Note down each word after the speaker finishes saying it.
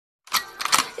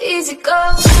easy go.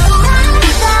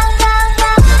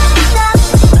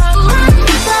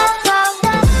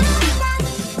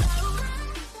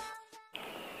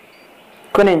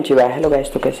 कोनेंचिवा, hello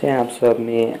guys, तो कैसे हैं आप सब।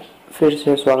 मैं फिर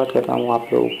से स्वागत करता हूं आप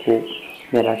लोगों को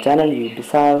मेरा चैनल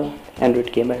विशाल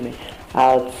एंड्रॉइड गेमर में।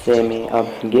 आज से मैं अब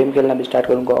गेम खेलना भी स्टार्ट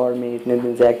करूंगा और मैं इतने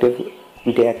दिन से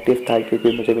डीएक्टिव था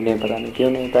क्योंकि मुझे भी नहीं पता मैं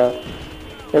क्यों नहीं था,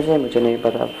 वैसे मुझे नहीं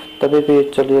पता। तभी भी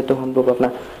चलिए, तो हम लोग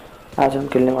अपना आज हम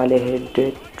खेलने वाले हैं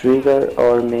डेड ट्रिगर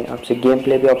और मैं आपसे गेम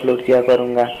प्ले भी अपलोड किया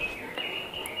करूँगा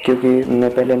क्योंकि मैं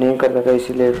पहले नहीं करता था,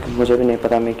 इसीलिए मुझे भी नहीं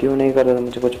पता मैं क्यों नहीं करता था।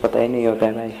 मुझे कुछ पता ही नहीं होता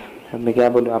है भाई, अब मैं क्या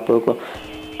बोलूँ आप लोगों को।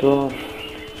 तो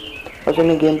वैसे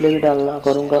मैं गेम प्ले भी डालना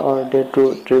करूँगा और डेड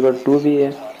ट्रिगर 2 भी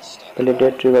है। पहले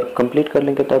डेड ट्रिगर कंप्लीट कर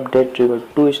लेंगे तब डेड ट्रिगर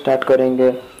 2 स्टार्ट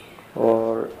करेंगे।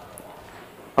 और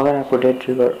अगर आपको डेड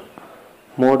ट्रिगर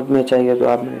मोड में चाहिए तो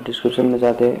आप मेरे डिस्क्रिप्शन में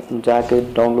जाके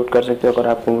डाउनलोड कर सकते हो। अगर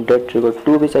आपको डेड ट्रिगर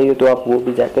 2 भी चाहिए तो आप वो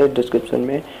भी जाकर डिस्क्रिप्शन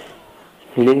में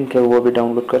लिंक है, वो भी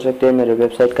डाउनलोड कर सकते हैं। मेरे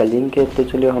वेबसाइट का लिंक है। तो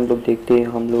चलिए हम लोग देखते हैं,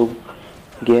 हम लोग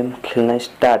गेम खेलना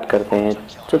स्टार्ट करते हैं।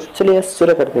 तो चलिए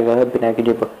शुरू करते हैं बिना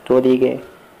किसी बकचोदी के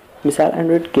विशाल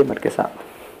एंड्रॉइड गेमर के साथ।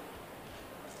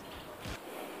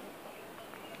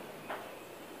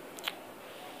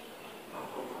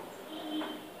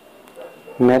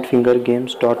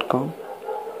 madfingergames.com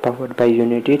पावर्ड बाय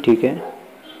यूनिटी, ठीक है।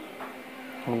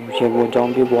 और ये वो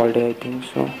जॉम्बी वर्ल्ड है, आई थिंक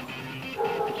सो।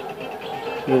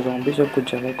 ये जॉम्बी सब कुछ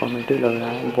ज़्यादा कॉमेडी लग रहा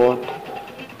है,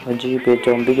 बहुत अजीब है,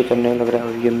 जॉम्बी की तरह नहीं लग रहा है।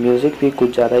 और ये म्यूज़िक भी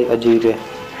कुछ ज़्यादा ही अजीब है।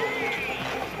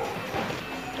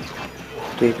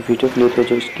 तो एक वीडियो क्लिप है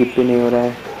जो स्किप भी नहीं हो रहा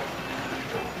है।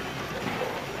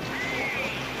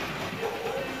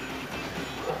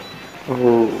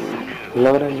 ओह,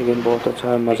 लग रहा है ये गेम बहुत अच्छा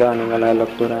है, मज़ा आने वाला है,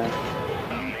 लग तो रहा है।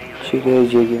 ठीक है,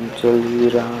 ये गेम चल ही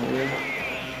रहा है,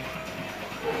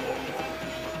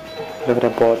 लग रहा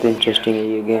है बहुत इंटरेस्टिंग है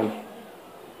ये गेम।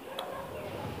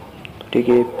 ठीक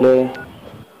है, प्ले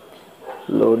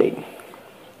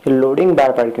लोडिंग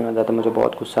बार बार क्यों आ जाता है, मुझे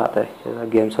बहुत गुस्सा आता है ऐसा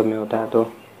गेम सब में होता है। तो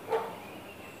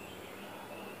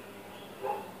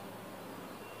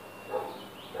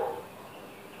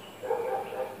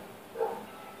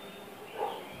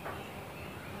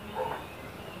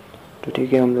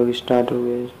ठीक है, हम लोग स्टार्ट हो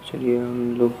गए। चलिए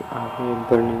हम लोग आगे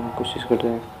बढ़ने की कोशिश करते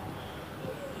हैं।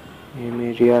 ये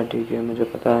मेरी यार, ठीक है, मुझे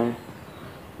पता है।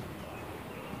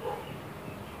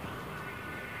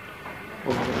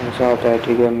 ऐसा होता है,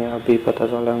 ठीक है, मैं अभी पता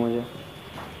चला मुझे,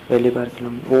 पहली बार खेला।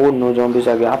 ओ नो, ज़ॉम्बीज़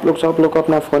आ गए। आप लोग सब लोग को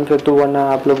अपना फ़ोन फेंक दो वरना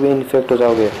आप लोग भी इन्फेक्ट हो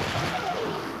जाओगे।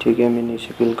 ठीक है, मैंने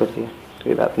इसे किल कर दिया,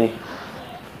 कोई बात नहीं।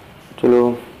 चलो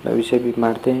अब इसे भी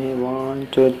मारते हैं। 1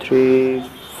 2 3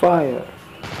 फायर।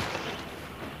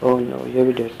 ओह नो, ये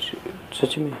भी डेड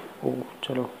सच में। ओह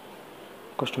चलो,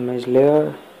 कस्टमाइज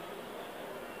लेयर।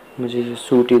 मुझे ये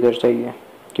सूट इधर चाहिए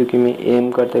क्योंकि मैं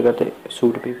एम करते करते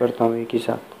सूट भी करता हूँ एक ही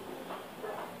साथ।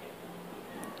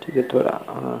 ठीक है, थोड़ा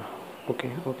हाँ, ओके।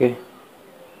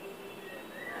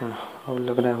 हाँ, अब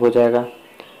लग रहा है हो जाएगा।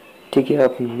 ठीक है,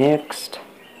 अब नेक्स्ट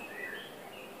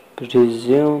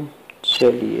रिज्यूम।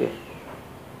 चलिए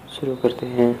शुरू करते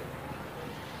हैं।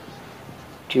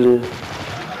 किल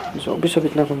ज़ॉम्बी सब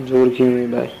इतना कमज़ोर क्यों है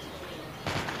भाई।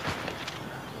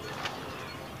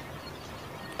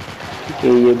 ठीक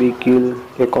है, ये भी किल।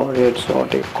 एक और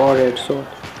हेडशॉट।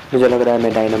 मुझे लग रहा है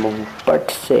मैं डायनामो हूँ,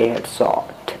 पट से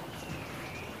हेडशॉट।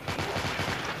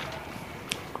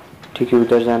 ठीक है,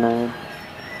 उधर जाना है।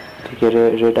 ठीक है,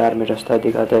 रेडार में रास्ता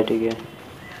दिखाता है। ठीक है,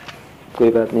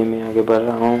 कोई बात नहीं, मैं आगे बढ़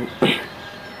रहा हूँ।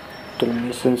 तो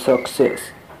मिशन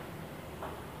सक्सेस।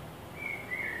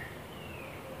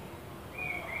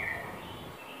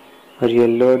 और ये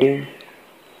लोडिंग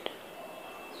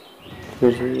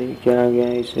फिर से ये क्या आ गया,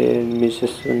 इसे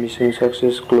mission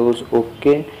success close.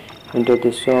 Okay, inter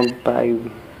this by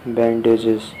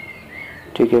bandages.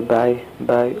 ठीक है,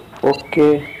 बाय ओके।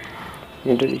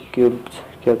 इंटर इक्विप्ड,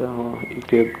 क्या था, हाँ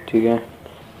इक्विप्ड। ठीक है,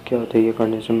 क्या होता है ये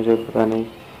करने से मुझे पता नहीं,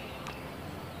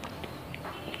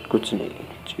 कुछ नहीं।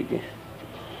 ठीक है,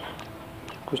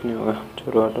 कुछ नहीं होगा।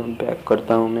 चलो ऑटो बैक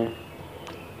करता हूँ मैं।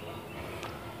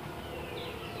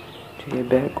 ठीक है,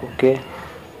 बैक ओके।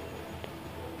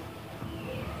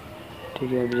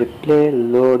 ठीक है, अब ये प्ले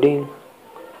लोडिंग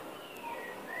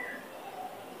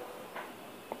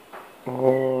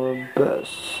और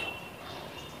बस।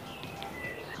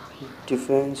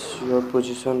 Defence your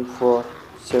position for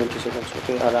 70 seconds.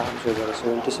 Okay, आराम से हो जाएगा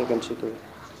 70 सेकंड से। तो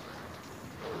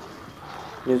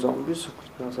ये ज़ॉम्बी सब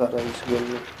कितना सारा है इस गेम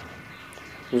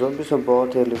में। ज़ॉम्बी सब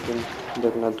बहुत है, लेकिन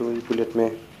देखना 2 ही बुलेट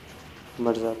में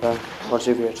मर जाता है। और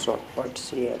सिर्फ हेडशॉट, पट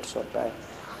से हेडशॉट है।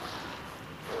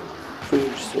 फिर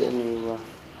से नहीं हुआ,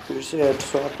 फिर से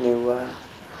हेडशॉट नहीं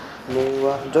हुआ।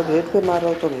 वाह, जब हेड पे मार रहा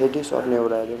हूँ तो हेड ही शॉट नहीं हो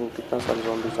रहा है। देखो कितना सारा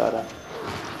zombies आ रहा है।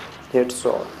 हेड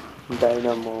शॉट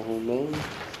डायनामो हूँ मैं,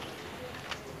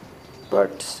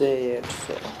 बट से हेड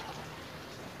शॉट।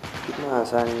 कितना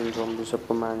आसान है इन zombies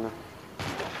सबको मारना।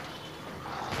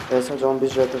 ऐसा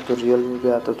zombies रहता तो रियल में भी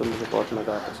आता तो मुझे बहुत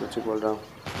मज़ा आता, सच्ची बोल रहा हूँ।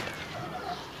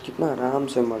 कितना आराम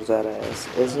से मर जा रहा है।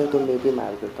 ऐसे तो मैं भी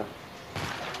मार देता।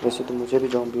 वैसे तो मुझे भी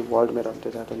zombie वर्ल्ड में रख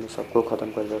देता तो मैं सबको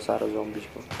ख़त्म कर देता, सारा zombies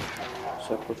को।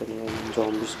 सबको तो नहीं, इन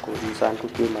zombies को, इंसान को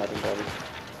क्यों मारूंगा अभी।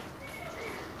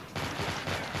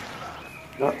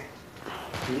 हाँ,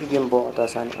 ये गेम बहुत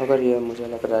आसान है। अगर ये मुझे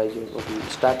लग रहा है ये अभी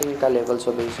स्टार्टिंग का लेवल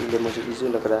सब है इसीलिए मुझे इजी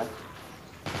लग रहा है।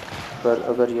 पर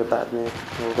अगर ये बाद में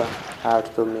होगा हार्ड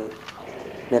तो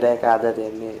मेरा एक आदत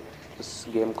है, मैं इस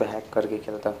गेम को हैक करके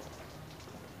खेलता हूँ।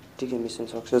 ठीक है, मिशन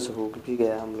सक्सेस हो भी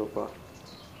गया हम लोग का।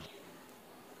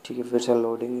 ठीक है, फिर से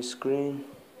लोडिंग स्क्रीन।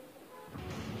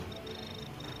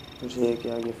 फिर से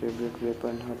क्या आगे favourite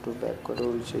weapon, how to back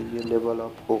करो, चाहिए लेवल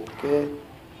अप। ओके,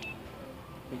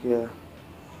 ठीक है।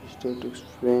 Static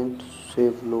strength,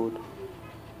 save load,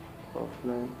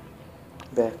 offline,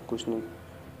 back, कुछ नहीं।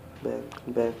 Back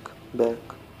back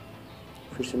back.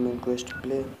 फिर से मेन क्वेस्ट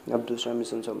प्ले। अब दूसरा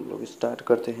मिशन से हम लोग स्टार्ट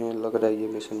करते हैं। लग रहा है ये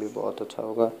मिशन भी बहुत अच्छा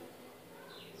होगा।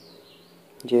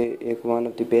 ये एक one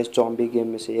of the best zombie game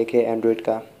में से एक है एंड्रॉयड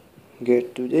का।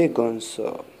 Gate to the guns.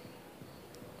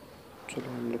 चलो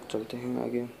हम लोग चलते हैं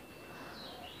आगे।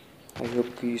 आई होप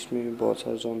कि इसमें भी बहुत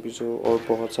सारे जॉम्बीज हो और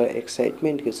बहुत सारे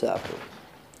एक्साइटमेंट के साथ हो।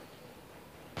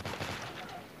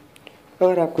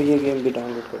 अगर आपको ये गेम भी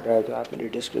डाउनलोड करना है तो आप मेरे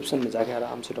डिस्क्रिप्शन में जाकर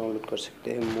आराम से डाउनलोड कर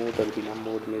सकते हैं, मोड और बिना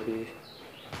मोड में भी।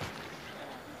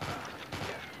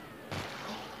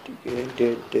 ठीक है,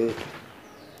 डेट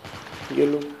डेट। ये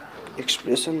लोग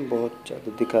एक्सप्रेशन बहुत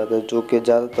ज़्यादा दिखाते हैं जो कि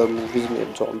ज़्यादातर मूवीज़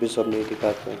में जॉम्बी सब नहीं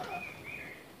दिखाते हैं।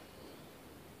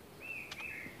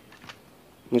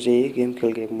 मुझे ये गेम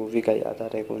खेल के एक मूवी का याद आ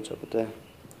रहा है, कौन सा पता है?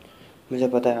 मुझे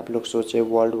पता है आप लोग सोचे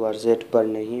वर्ल्ड वार जेड, पर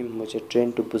नहीं, मुझे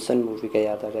ट्रेन टू बुसान मूवी का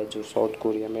याद आ रहा है जो साउथ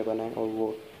कोरिया में बना है, और वो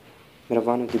मेरा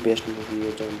one of the best movie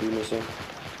है जॉम्बी में से।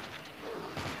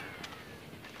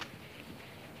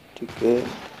 ठीक है,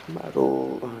 मारो।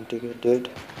 हाँ ठीक है, डेड।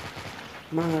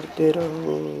 मारते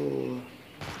रहो।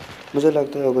 मुझे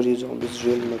लगता है अगर ये zombies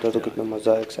रियल में होता तो कितना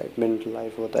मज़ा, एक्साइटमेंट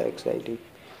लाइफ होता है, एक्साइटिंग।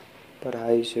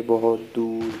 पढ़ाई से बहुत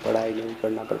दूर, पढ़ाई नहीं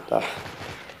करना पड़ता।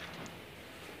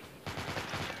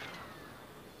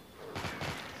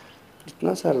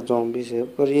 इतना सारा zombies है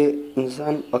पर ये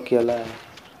इंसान अकेला है,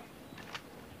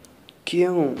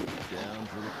 क्यों?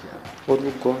 और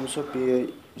वो कौन सा भी है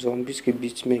zombies के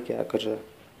बीच में क्या कर रहा है?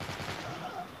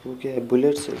 वो क्या है,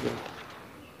 बुलेट से क्या?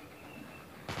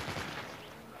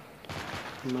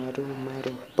 मारो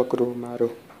मारो, पकड़ो मारो,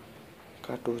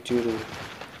 काटो चीरो।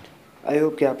 आई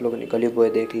होप कि आप लोगों ने गली बॉय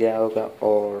देख लिया होगा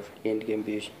और एंड गेम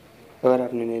भी। अगर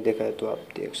आपने नहीं देखा है तो आप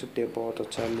देख सकते हैं, बहुत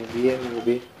अच्छा मूवी है वो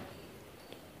भी।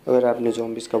 अगर आपने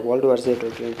zombies का वर्ल्ड वार जेड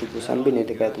और ट्रेन टू बुसान भी नहीं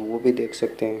देखा है तो वो भी देख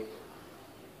सकते हैं।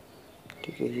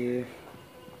 ठीक है, ये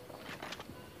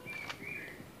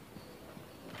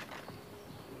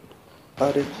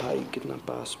अरे भाई कितना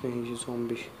पास में है ये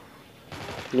ज़ॉम्बी।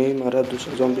 नहीं मारा,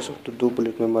 दूसरा ज़ॉम्बी सब तो 2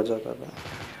 बुलेट में मर जाता था।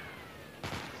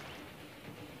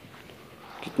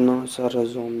 कितना सारा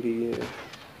ज़ॉम्बी है।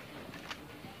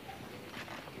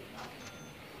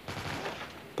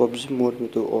 पबजी मोड में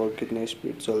तो और कितना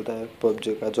स्पीड चलता है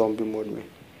पबजी का ज़ॉम्बी मोड में।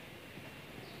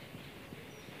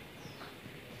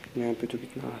 यहाँ पे तो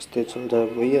कितना आस्ते चलता है,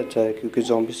 वही अच्छा है क्योंकि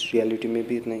ज़ॉम्बीज रियलिटी में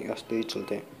भी इतना ही आस्ते ही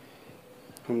चलते हैं।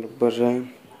 हम लोग बढ़ रहे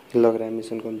हैं, लग रहा है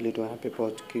मिशन कंप्लीट। वहाँ पे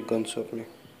पहुँच के गन शॉप में,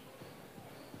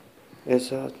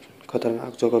 ऐसा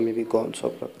खतरनाक जगह में भी गन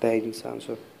शॉप रखता है इंसान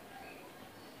सब,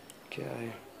 क्या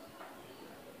है।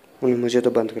 उन्हें मुझे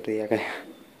तो बंद कर दिया गया।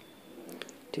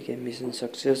 ठीक है, मिशन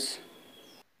सक्सेस।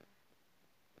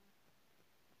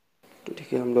 तो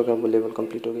ठीक है, हम लोग का वो लेवल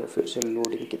कंप्लीट हो गया। फिर से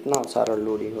लोडिंग, कितना सारा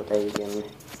लोडिंग होता है ये गेम में।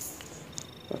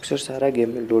 अक्सर सारा गेम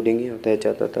में लोडिंग ही होता है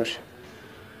ज़्यादातर।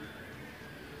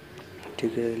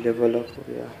 ठीक है, लेवल अप हो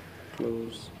गया।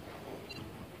 क्लोज,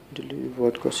 डिलीट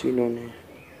बहुत कसीनो ने,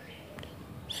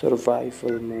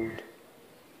 सर्वाइवल मोड।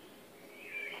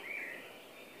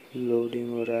 लोडिंग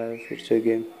हो रहा है फिर से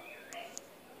गेम।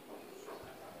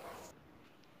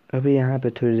 अभी यहाँ पे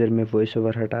थोड़ी देर में वॉइस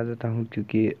ओवर हटा देता हूँ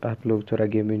क्योंकि आप लोग थोड़ा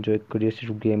गेम एंजॉय करिए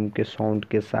सिर्फ गेम के साउंड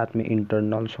के साथ में,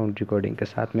 इंटरनल साउंड रिकॉर्डिंग के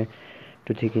साथ में।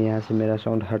 तो ठीक है, यहाँ से मेरा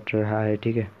साउंड हट रहा है,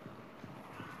 ठीक है।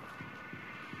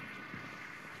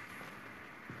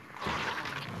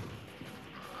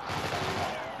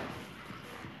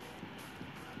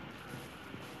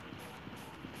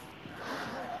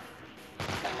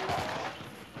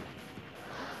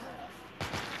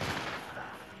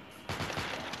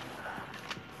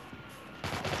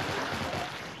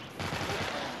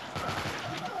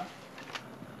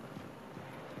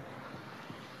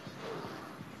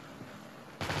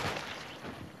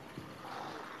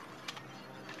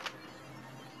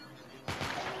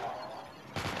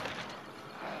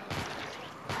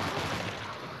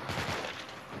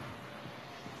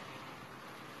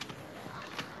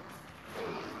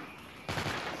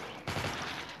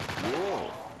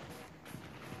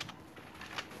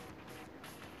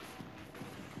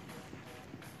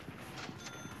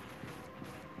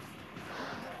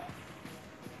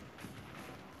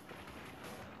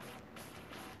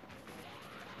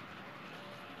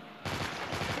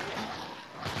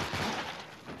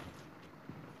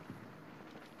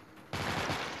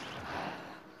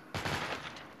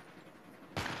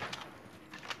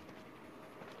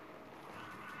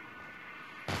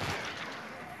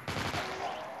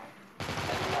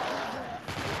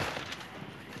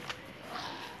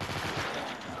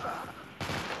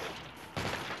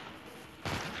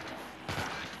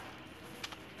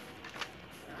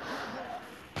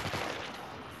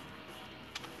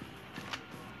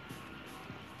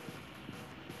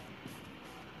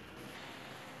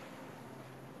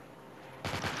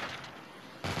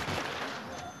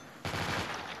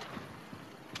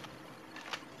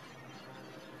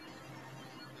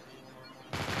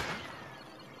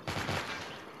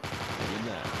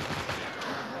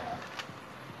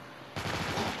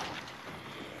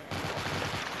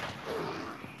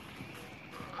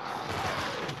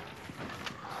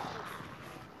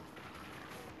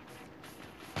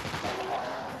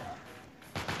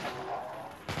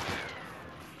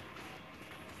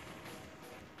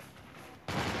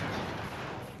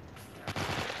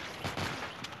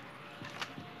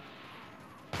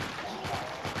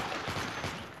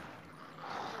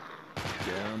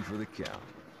 for the count.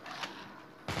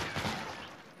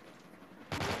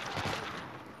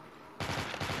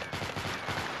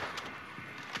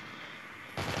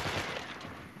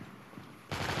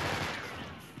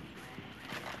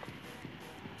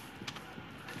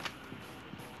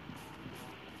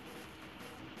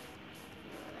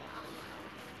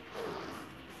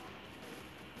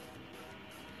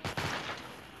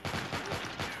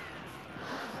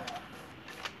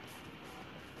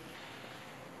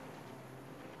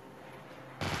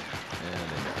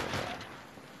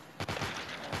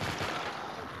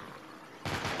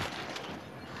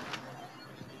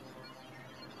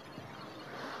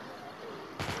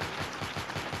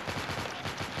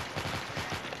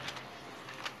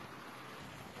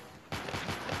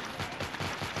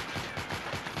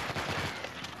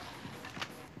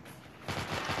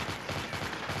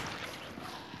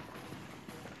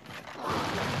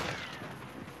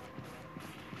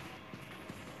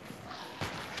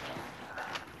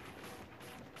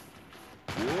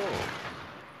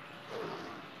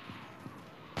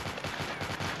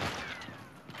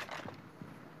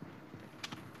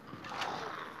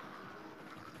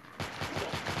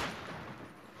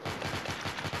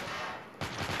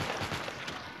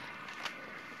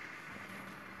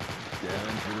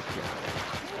 Down for the count.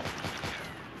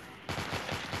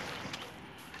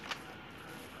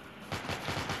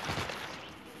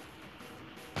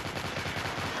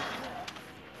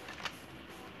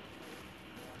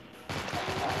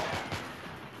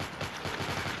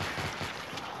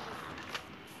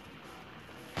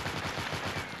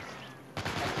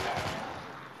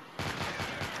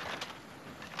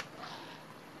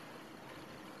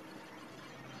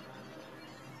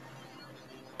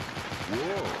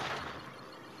 Whoa.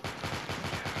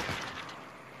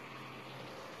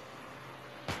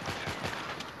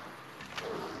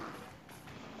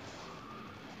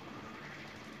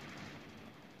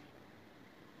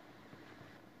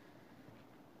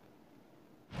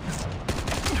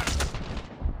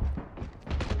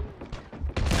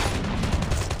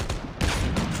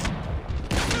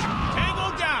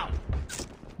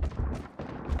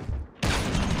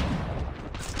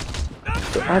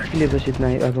 तो आज के लिए बस इतना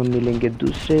ही। अब हम मिलेंगे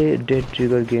दूसरे डेड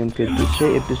ट्रिगर गेम के दूसरे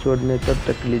एपिसोड में। तब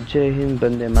तक के लिए जय Hind,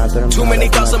 Vande Mataram. Too many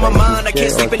thoughts on my mind, I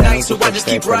can't sleep at night, so I just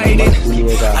keep writing.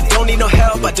 I don't need no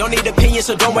help, I don't need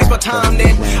opinions, so don't waste my time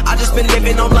then. I just been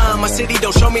living online, my city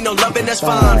don't show me no love and that's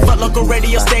fine. Fuck local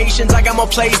radio stations, I got more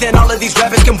plays than all of these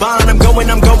rappers combined. I'm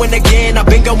going again,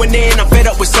 I've been going in, I'm fed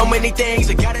up with so many things,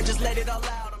 I gotta just let it all out.